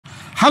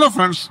Hello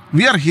friends,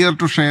 we are here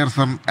to share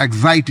some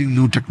exciting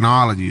new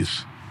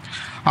technologies.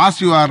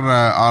 As you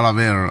are all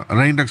aware,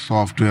 RAINTECH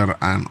software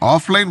an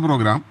offline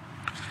program.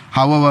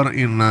 However,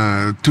 in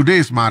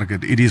today's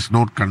market, it is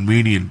not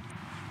convenient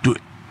to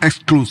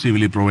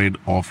exclusively provide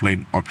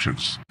offline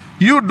options.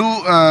 You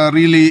do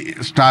really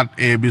start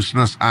a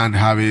business and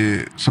have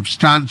a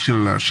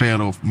substantial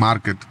share of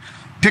market.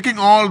 Taking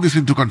all this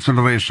into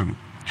consideration,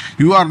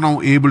 you are now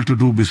able to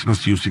do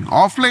business using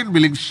offline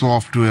billing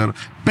software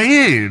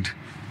paid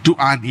to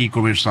an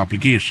e-commerce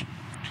application.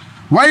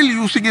 While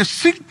using a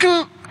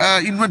single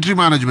inventory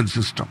management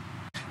system,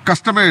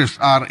 customers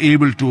are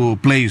able to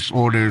place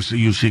orders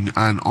using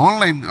an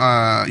online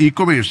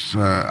e-commerce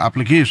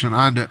application,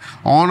 and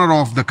owner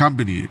of the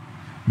company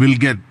will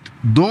get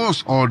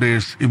those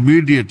orders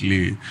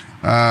immediately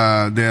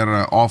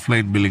their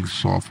offline billing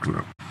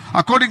software.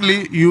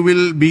 Accordingly, you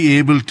will be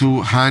able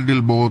to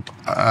handle both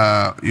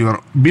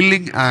your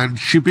billing and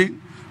shipping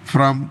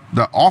from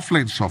the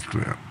offline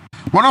software.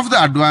 One of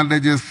the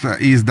advantages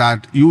is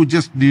that you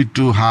just need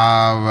to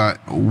have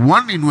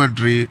one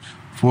inventory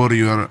for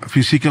your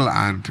physical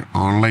and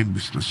online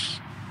business.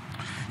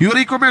 Your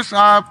e-commerce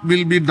app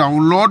will be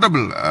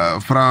downloadable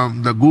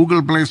from the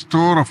Google Play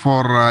Store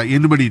for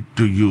anybody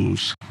to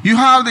use. You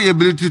have the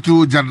ability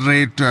to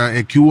generate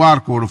a QR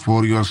code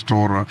for your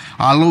store,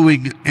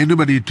 allowing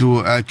anybody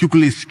to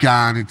quickly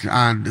scan it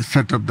and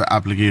set up the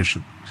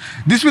application.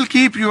 This will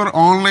keep your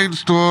online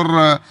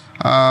store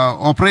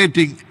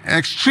operating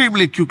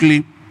extremely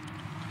quickly,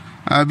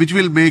 which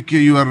will make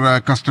your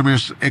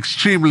customers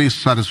extremely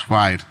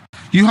satisfied.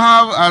 You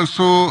have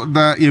also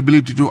the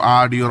ability to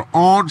add your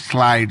own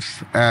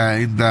slides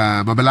in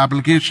the mobile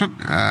application,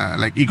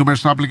 like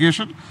e-commerce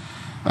application,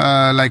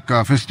 like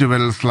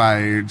festival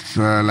slides,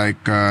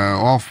 like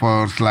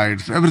offer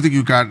slides, everything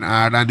you can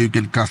add, and you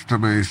can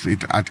customize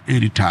it at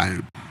any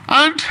time.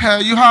 And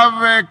you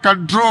have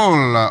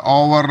control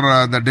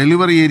over the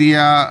delivery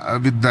area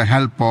with the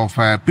help of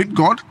a PIN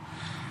code,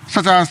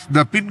 such as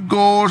the PIN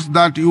codes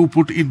that you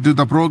put into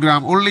the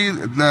program. Only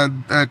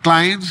the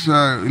clients,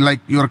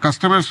 like your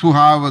customers who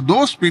have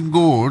those PIN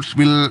codes,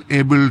 will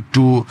able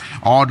to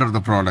order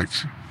the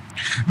products.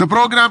 The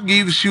program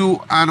gives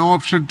you an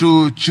option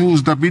to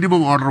choose the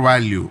minimum order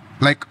value.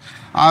 Like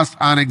as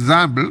an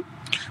example,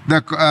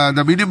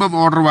 the minimum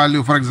order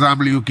value, for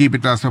example, you keep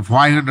it as a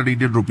 500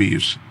 Indian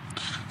rupees.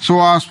 So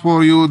as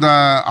for you,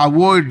 the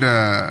avoid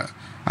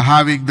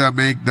having the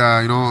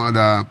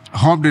the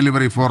home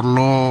delivery for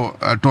low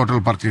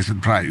total purchasing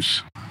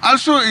price.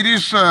 Also, it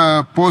is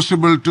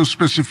possible to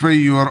specify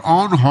your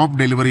own home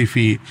delivery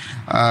fee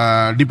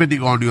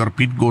depending on your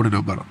PIN code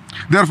number.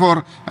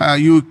 Therefore,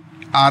 you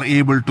are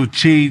able to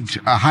change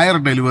a higher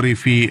delivery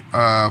fee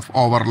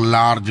over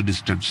large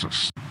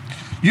distances.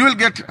 You will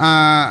get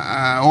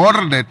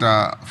order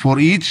data for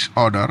each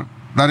order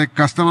that a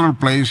customer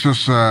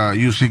places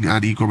using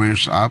an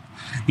e-commerce app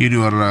in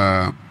your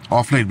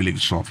offline billing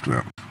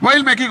software.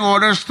 While making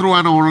orders through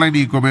an online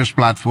e-commerce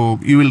platform,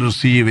 you will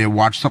receive a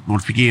WhatsApp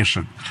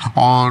notification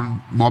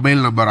on mobile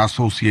number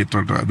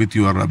associated with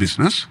your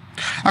business.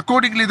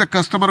 Accordingly, the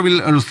customer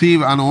will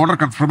receive an order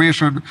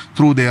confirmation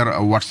through their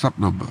WhatsApp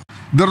number.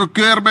 The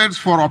requirements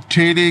for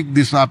obtaining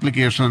these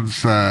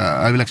applications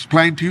I will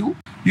explain to you.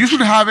 You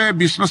should have a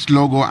business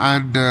logo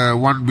and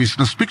one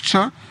business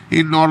picture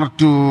in order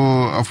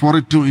for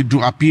it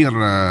to appear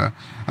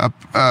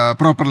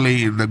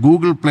properly in the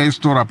Google Play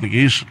Store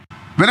application.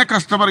 When a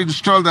customer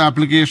installs the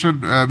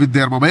application with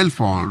their mobile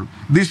phone,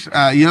 this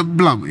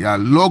emblem,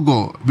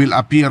 logo, will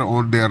appear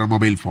on their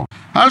mobile phone.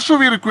 Also,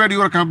 we require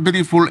your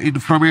company full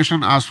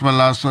information as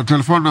well as a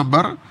telephone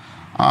number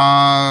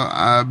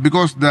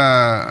because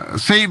the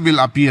same will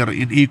appear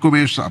in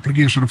e-commerce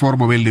application for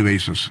mobile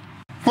devices.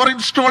 For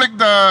installing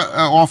the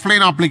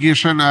offline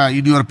application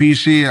in your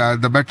PC,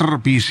 the better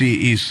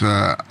PC is,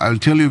 I'll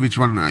tell you which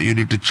one you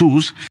need to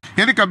choose.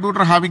 Any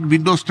computer having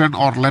Windows 10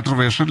 or later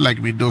version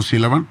like Windows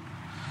 11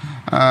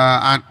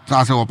 and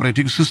as an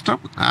operating system,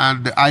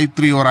 and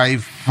i3 or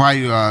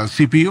i5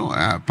 CPU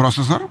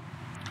processor.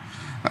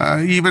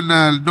 Even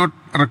not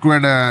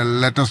required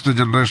latest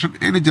generation,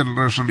 any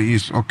generation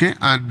is okay,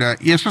 and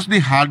SSD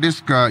hard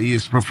disk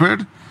is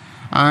preferred,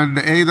 and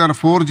either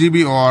 4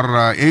 GB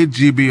or 8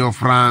 GB of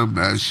RAM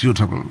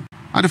suitable.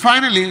 And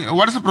finally,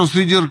 what is the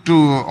procedure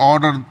to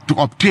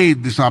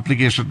obtain this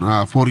application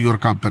for your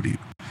company?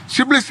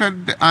 Simply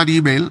send an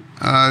email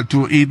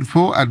to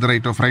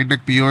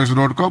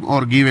info@raintechpos.com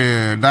or give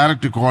a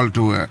direct call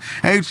to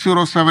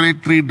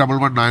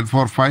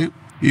 8078311945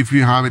 if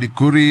you have any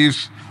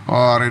queries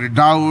or any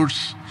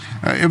doubts.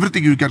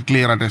 Everything you can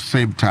clear at the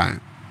same time.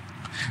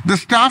 The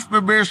staff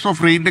members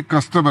of RAINTECH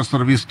customer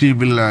service team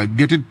will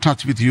get in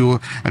touch with you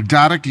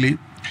directly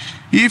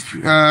if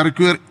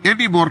require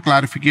any more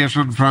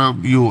clarification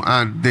from you,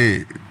 and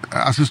they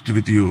assist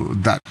with you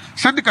that.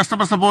 Send the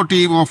customer support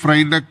team of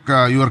RAINTECH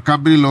your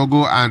company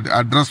logo and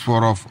address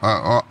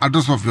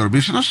of your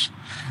business.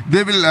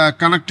 They will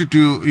connect it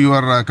to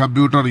your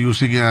computer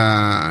using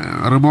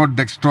a remote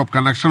desktop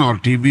connection or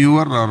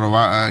TeamViewer or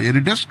any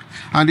desk,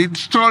 and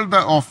install the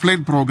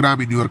offline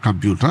program in your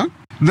computer.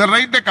 The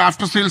RAINTECH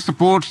after-sales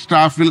support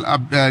staff will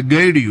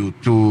guide you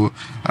to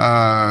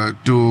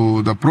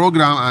the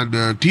program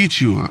and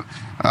teach you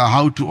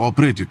how to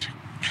operate it.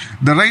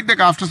 The RAINTECH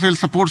after-sales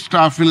support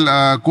staff will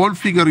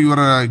configure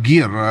your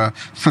gear,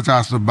 such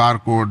as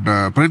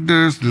barcode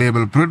printers,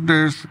 label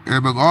printers,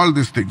 among all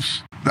these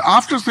things. The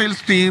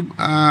after-sales team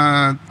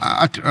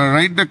at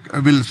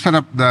RAINTECH will set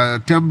up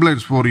the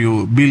templates for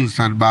you, bills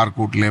and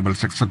barcode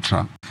labels,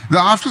 etc. The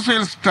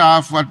after-sales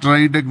staff at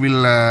RAINTECH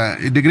will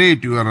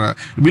integrate your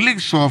billing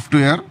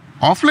software,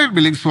 offline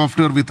billing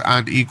software with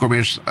an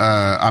e-commerce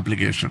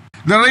application.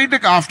 The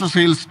RAINTECH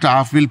after-sales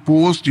staff will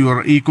post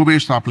your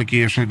e-commerce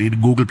application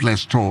in Google Play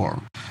Store.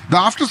 The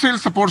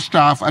after-sales support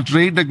staff at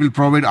RAINTECH will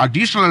provide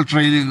additional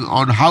training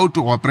on how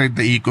to operate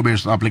the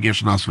e-commerce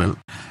application as well.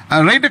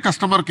 A RAINTECH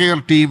customer care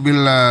team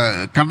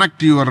will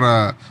connect your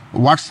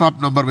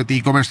WhatsApp number with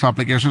e-commerce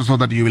application so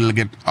that you will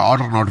get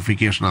order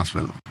notification as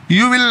well.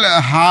 You will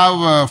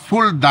have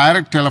full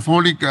direct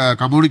telephonic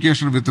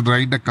communication with the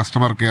RAINTECH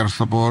customer care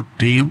support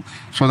team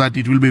so that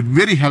it will be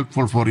very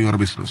helpful for your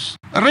business.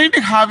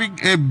 RAINTECH having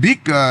a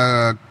big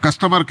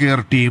customer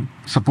care team,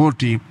 support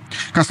team,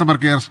 customer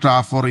care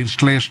staff for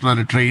installation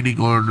and training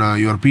on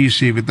your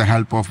PC with the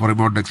help of a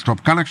remote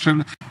desktop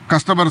connection,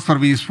 customer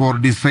service for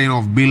design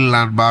of bill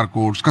and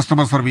barcodes,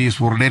 customer service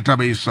for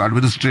database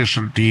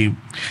administration team,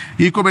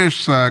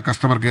 e-commerce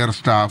customer care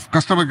staff,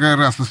 customer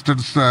care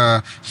assistants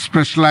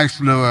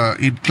specialized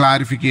in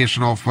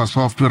clarification of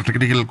software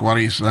technical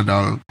queries and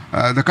all,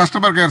 the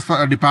customer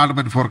care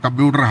department for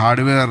computer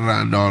hardware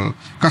and all,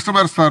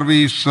 customer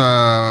service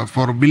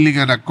for billing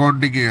and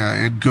accounting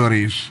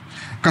inquiries,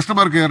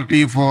 customer care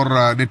team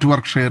for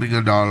network sharing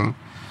and all.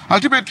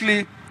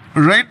 Ultimately,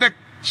 RAINTECH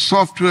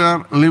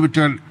Software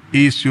Limited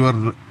is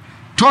your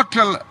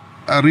total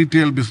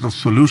retail business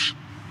solution.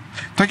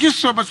 Thank you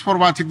so much for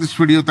watching this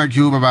video. Thank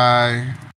you. Bye-bye.